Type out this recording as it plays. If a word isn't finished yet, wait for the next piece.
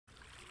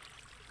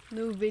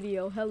New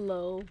video,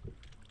 hello.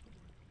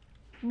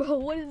 Bro,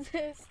 what is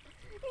this?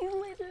 He's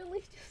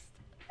literally just...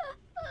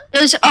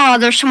 There's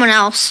someone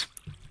else.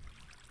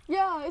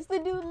 Yeah, it's the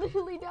dude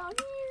literally down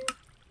here.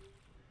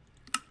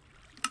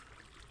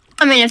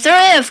 I mean, if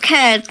they're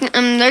AFK,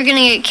 they're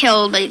gonna get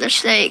killed by the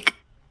steak.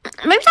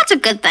 Maybe that's a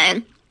good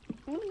thing.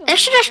 They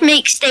should just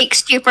make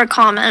steaks super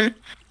common.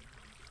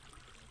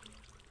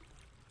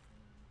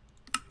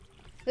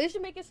 They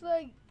should make it so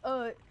like,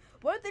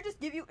 why don't they just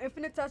give you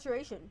infinite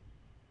saturation?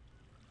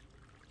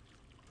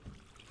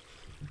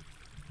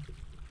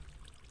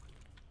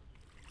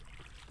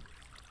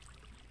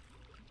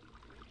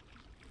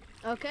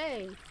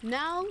 Okay,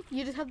 now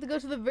you just have to go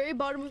to the very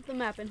bottom of the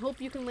map and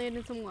hope you can land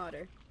in some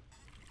water.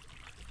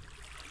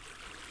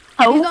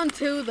 Oh? He's on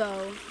 2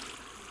 though.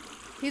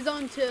 He's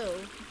on 2.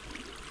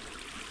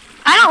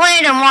 I don't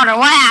land in water.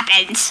 What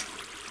happens?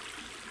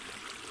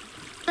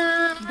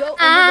 Go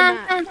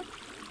under the map.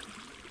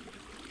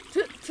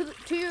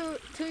 To your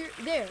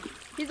there.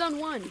 He's on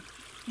 1.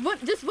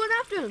 Just run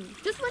after him.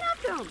 Just run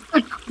after him.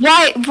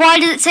 Why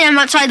does it say I'm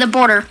outside the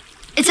border?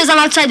 It says I'm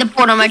outside the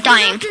border. I'm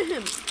dying. Run after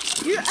him.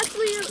 You're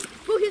actually.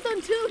 Well, he's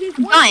on 2. He's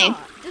I'm 1 dying.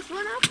 shot. Just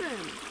run after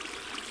him.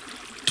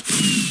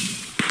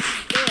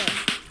 There.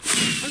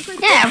 I'm like,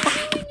 Yeah. what are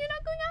you doing? You're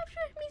not going after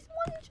him. He's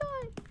 1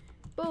 shot.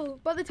 Bro,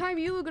 by the time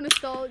you were gonna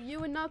stall, you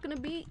were gonna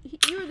be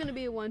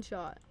a 1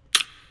 shot.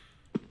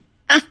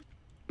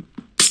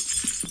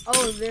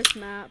 Oh, this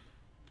map.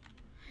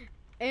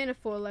 And a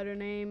 4-letter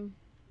name.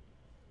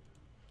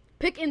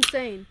 Pick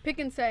insane. Pick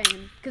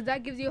insane. Because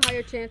that gives you a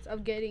higher chance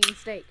of getting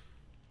steak.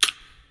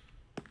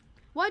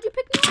 Why'd you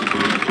pick me?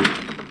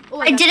 Oh,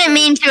 I didn't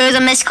mean to. It was a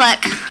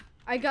misclick.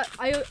 I got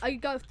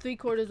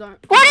 3/4 arm.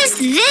 What is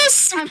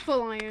this? I'm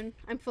full iron.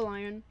 I'm full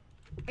iron.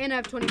 And I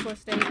have 24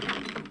 steak.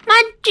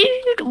 My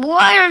dude,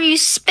 why are you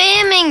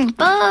spamming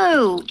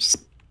bows?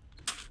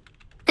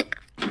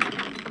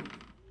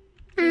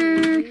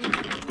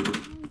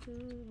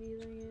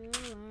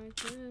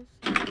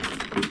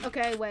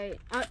 Okay, wait.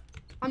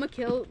 I'm gonna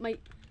kill my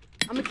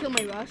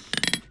rush.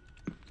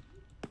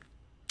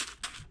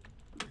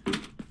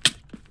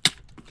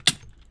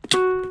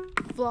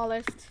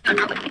 Flawless.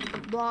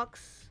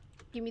 Blocks.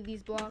 Give me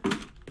these blocks.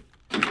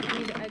 I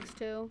need the eggs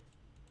too.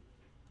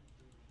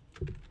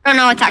 I don't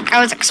know what that guy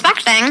was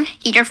expecting.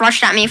 He just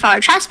rushed at me for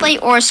a chest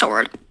plate or a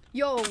sword.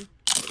 Yo,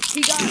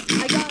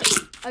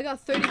 I got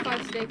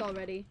 35 steak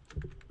already.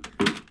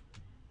 Can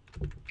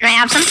I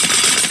have some?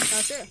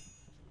 Sure.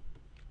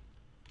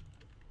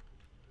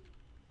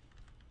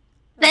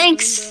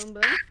 Thanks. Boom,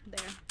 boom, boom.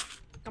 There.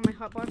 Got my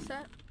hotbar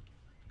set.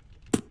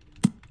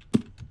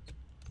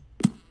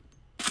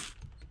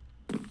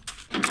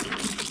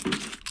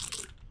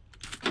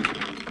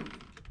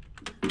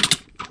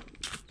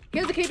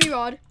 Here's a KB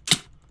rod.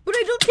 But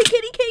I don't take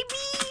any KB!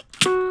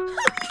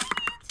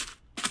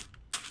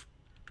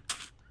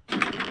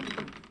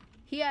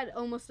 He had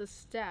almost a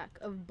stack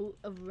of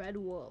red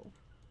wool.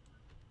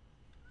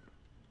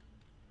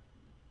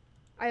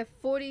 I have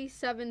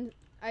 47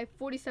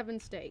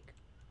 steak.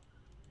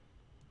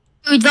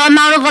 Dude, the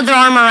amount of leather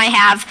armor I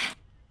have.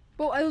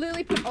 Bro, I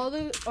literally put all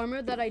the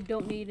armor that I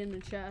don't need in the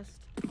chest.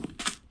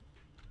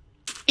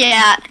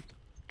 Yeah.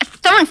 If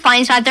someone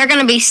finds that, they're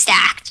gonna be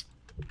stacked.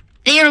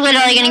 They are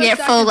literally gonna get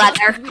full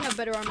leather. We have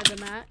better armor than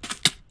that.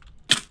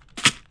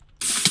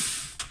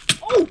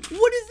 Oh,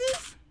 what is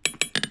this?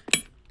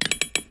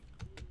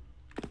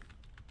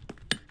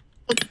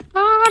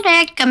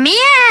 Exotic, come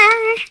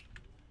here.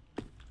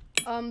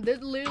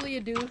 There's literally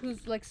a dude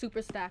who's like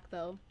super stacked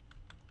though.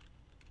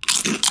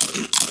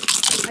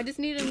 I just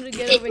need him to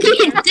get over He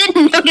here.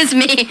 didn't notice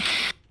me.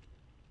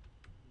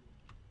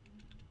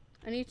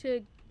 I need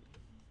to.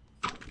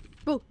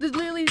 Bro, there's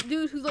literally a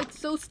dude who's like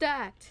so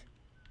stacked.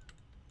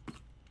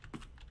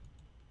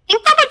 I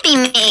think that would be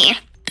me.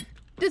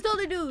 This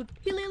other dude,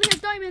 he literally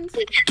has diamonds.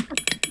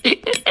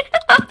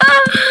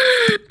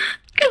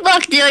 Good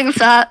luck dealing with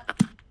that.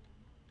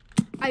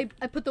 I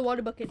put the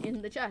water bucket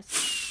in the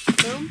chest.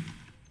 Boom.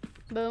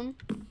 Boom.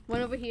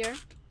 One over here.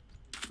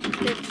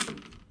 Hit.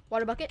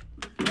 Water bucket.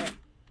 There.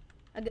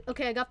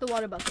 Okay, I got the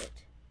water bucket.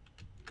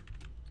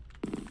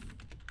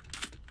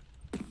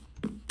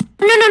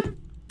 No.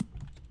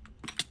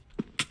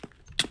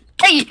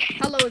 Hey.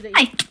 How low is it?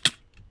 Hi.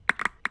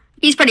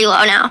 He's pretty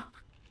low now.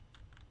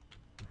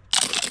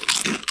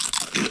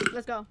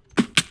 Let's go.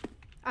 I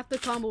have to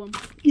combo him.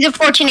 He's at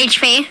 14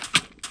 HP.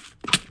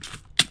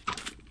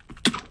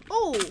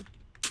 Oh!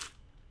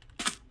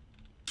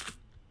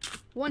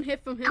 One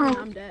hit from him and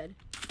I'm dead.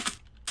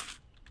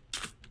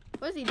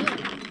 What is he doing?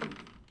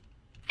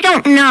 I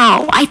don't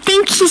know. I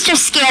think he's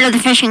just scared of the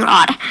fishing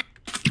rod.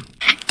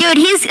 Dude,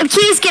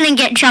 he's gonna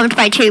get jumped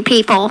by 2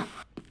 people.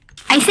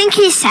 I think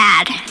he's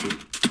sad.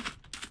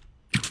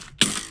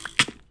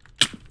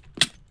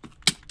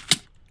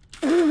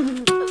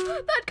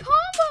 That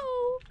combo!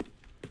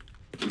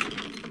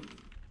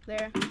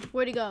 There.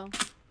 Where'd he go?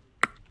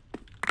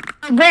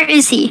 Where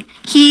is he?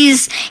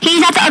 He's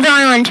at the other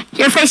island.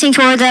 You're facing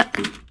towards it.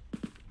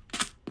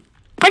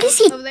 What is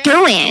he Over there?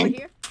 doing? Over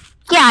here?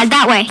 Yeah,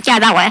 that way. Yeah,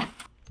 that way.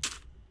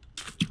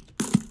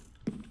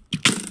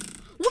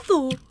 What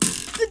the?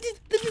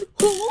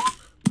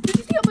 Did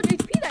you see how much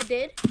HP that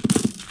did?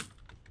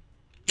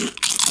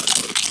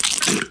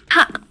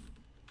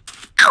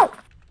 Ow!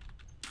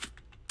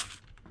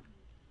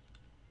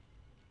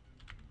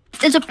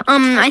 There's a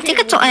I think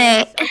it's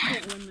I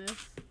can't win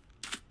this.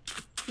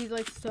 He's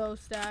like so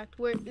stacked.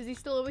 Where is he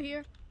still over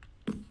here?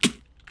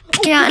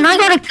 Oh, yeah, and I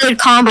got a good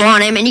combo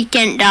on him, and he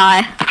didn't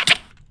die.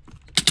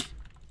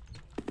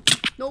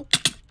 No.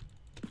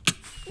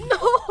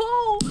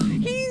 No!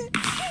 He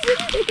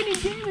didn't take any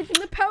damage, and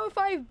the Power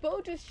 5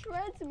 bow just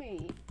shreds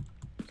me.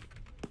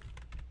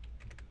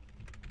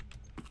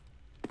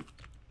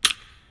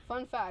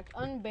 Fun fact: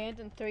 unbanned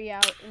in 3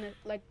 hours.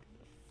 Like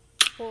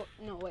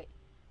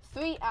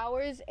 3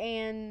 hours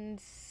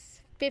and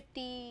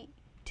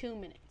 52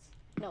 minutes.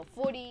 No,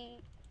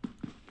 3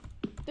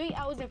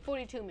 hours and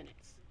 42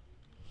 minutes.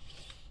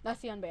 That's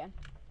the unban.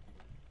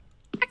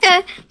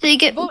 Okay, so you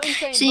get vote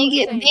insane. So you vote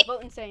get insane.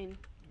 Vote insane.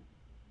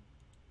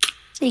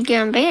 So you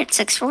get unbanned at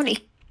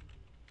 6:40.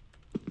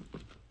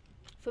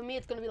 For me,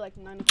 it's gonna be like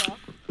 9 o'clock.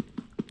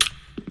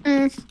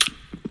 Come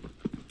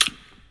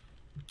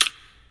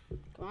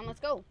on, let's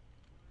go.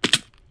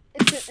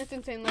 It's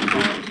insane. Let's go.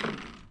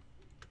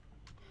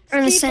 We're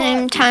in the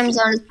same time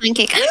zone as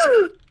Pancake.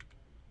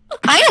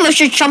 I almost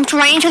just jumped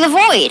right into the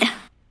void.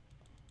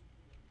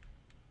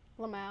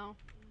 Lamau.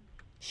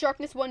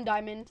 Sharkness 1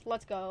 diamond.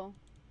 Let's go.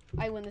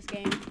 I win this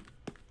game.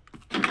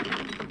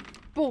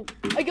 Boom.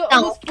 I got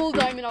almost full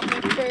diamond off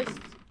my first,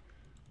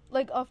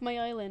 off my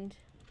island.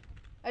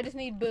 I just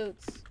need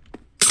boots.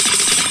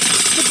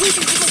 The boots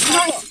is just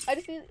like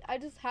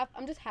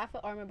I'm just half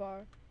an armor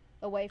bar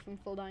away from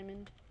full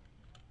diamond.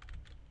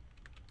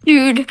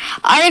 Dude,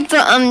 I have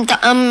the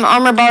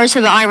armor bars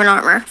of iron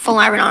armor, full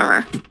iron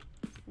armor.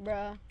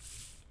 Bruh.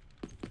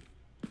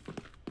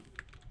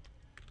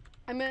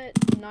 I'm at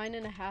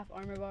 9.5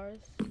 armor bars.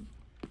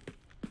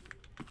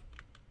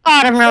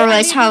 God, I've never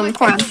realized how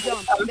important.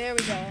 There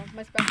we go.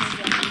 My special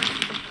jump.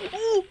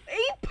 Ooh,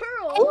 8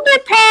 pearls.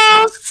 8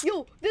 pearls.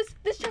 Yo, this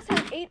chest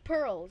has 8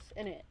 pearls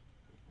in it.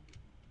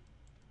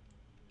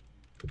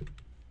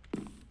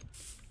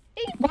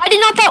 8. Why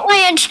did not that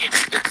land?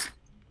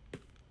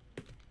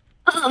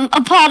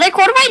 Apodic,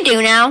 what do I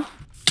do now?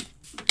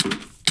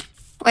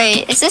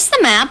 Wait, is this the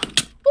map? Oh,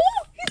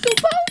 he's so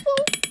powerful.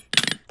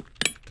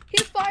 He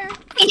has fire.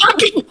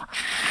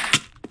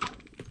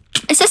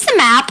 Is this the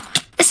map?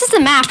 This is the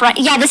map, right?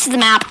 Yeah, this is the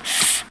map.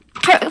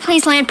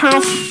 Please land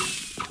pearl.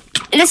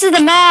 This is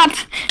the map.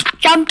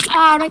 Jump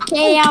out of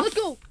camp. Oh, let's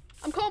go.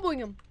 I'm comboing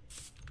him.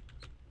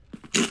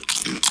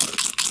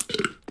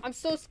 I'm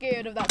so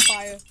scared of that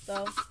fire,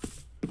 though.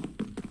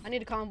 I need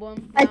to combo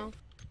him now.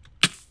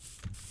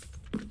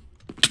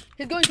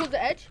 He's going towards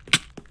the edge.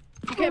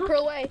 You can't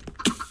pearl away.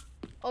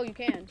 Oh, you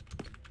can.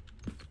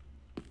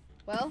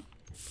 Well,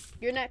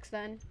 you're next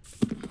then.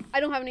 I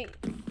don't have any.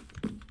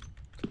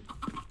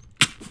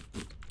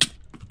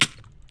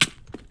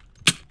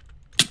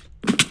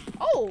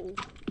 Oh!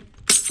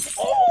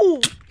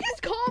 Oh! He's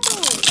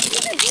combo!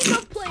 He's a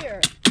debuff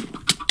player!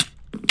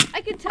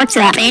 I can tell What's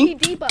that mean?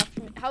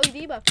 How he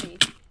debuffed me.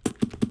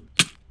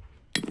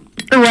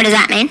 What does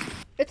that mean?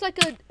 It's like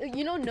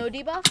no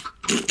debuff?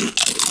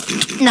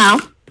 No.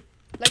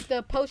 Like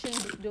the potion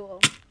duo.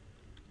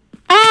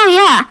 Oh,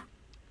 yeah.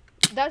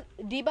 That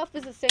debuff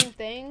is the same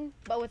thing,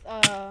 but with,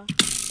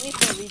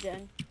 lethal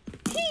regen.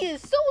 He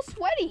is so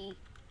sweaty!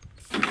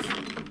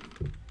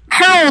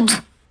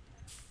 Hurled.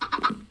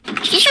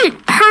 He's just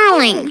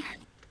purling.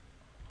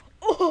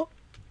 Oh,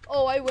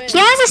 I win. He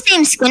has the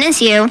same skin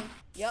as you.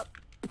 Yep.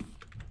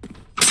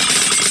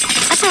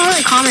 That's a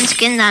really common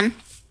skin then.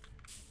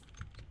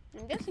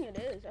 I'm guessing it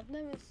is. I've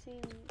never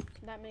seen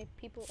that many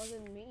people other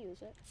than me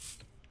use it.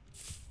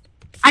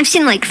 I've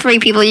seen like 3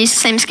 people use the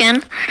same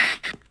skin.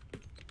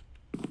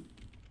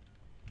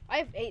 I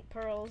have 8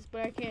 pearls,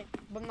 but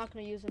I'm not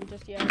gonna use them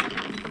just yet.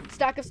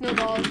 Stack of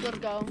snowballs, let's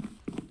go.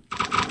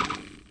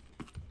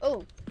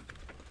 Oh.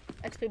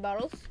 XP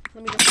bottles.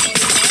 Let me just throw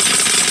these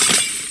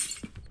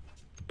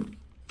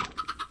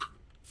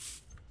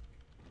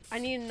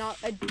out.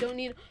 I don't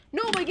need,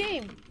 no, my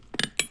game!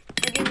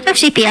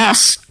 Max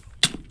CPS.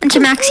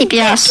 Into max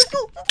CPS. Let's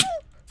go.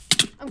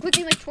 I'm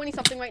clicking like 20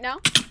 something right now.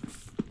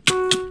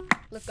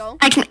 Let's go.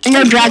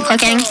 No drag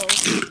clicking.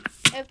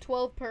 I have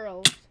 12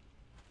 pearls.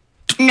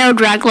 No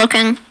drag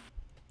looking.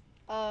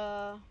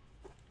 I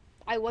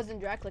wasn't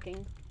drag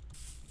clicking.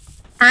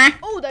 Huh?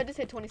 Oh, that just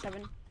hit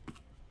 27.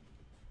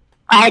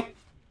 What?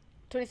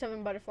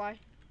 27 butterfly.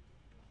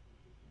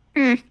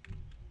 Hmm.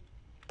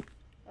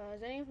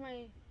 Is any of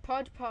my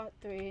Pod Pot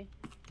 3?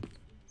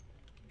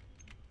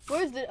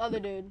 Where's the other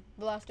dude?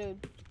 The last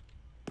dude?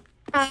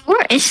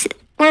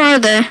 Where are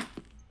they?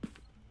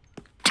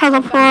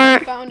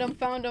 Teleport. Found him.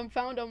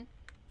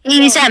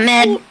 He's at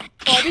mid.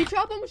 Obby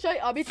trap him? Should I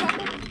obby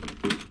trap him?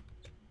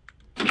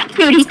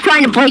 Dude, he's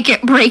trying to break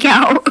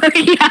out.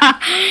 Yeah.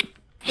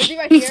 Is he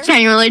right He's here?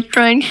 genuinely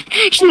trying.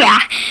 Yeah.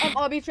 I'm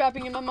obby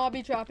trapping him. Dude, I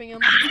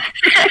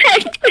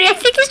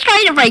think he's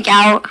trying to break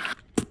out.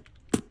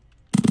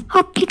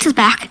 Oh, Pizza's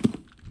back.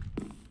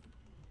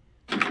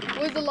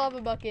 Where's the the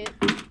lava bucket.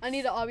 I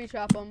need to obby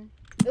trap him.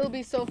 It'll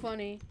be so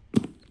funny.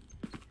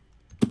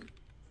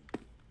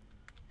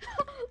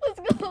 Let's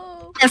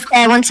go.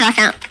 Okay, 1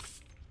 second.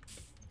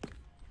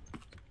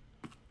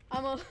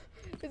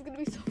 It's gonna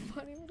be so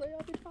funny when I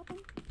obby trap him.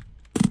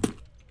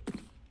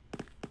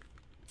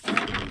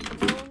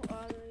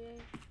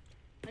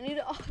 I need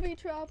to obby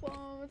trap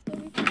him. It's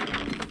gonna be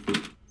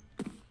funny.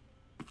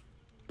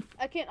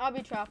 I can't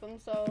obby trap him,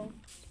 so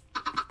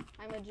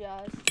I'm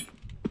adjust.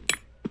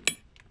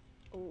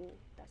 Oh,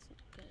 that's not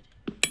good.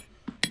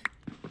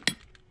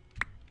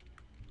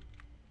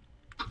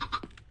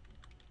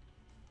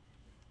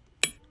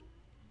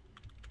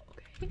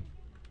 Okay.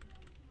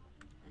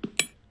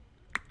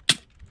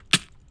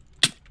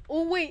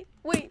 Oh, wait.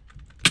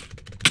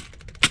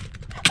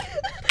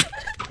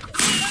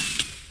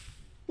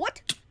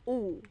 What?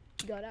 Oh,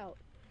 he got out.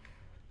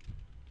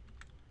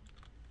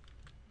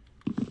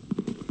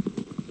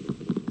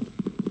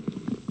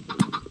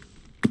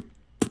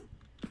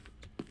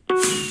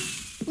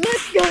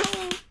 Let's go!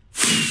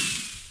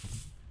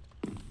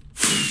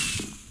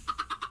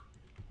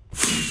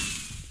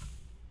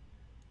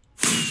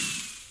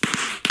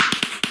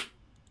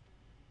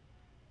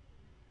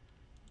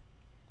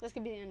 This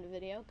could be the end of the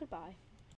video. Goodbye.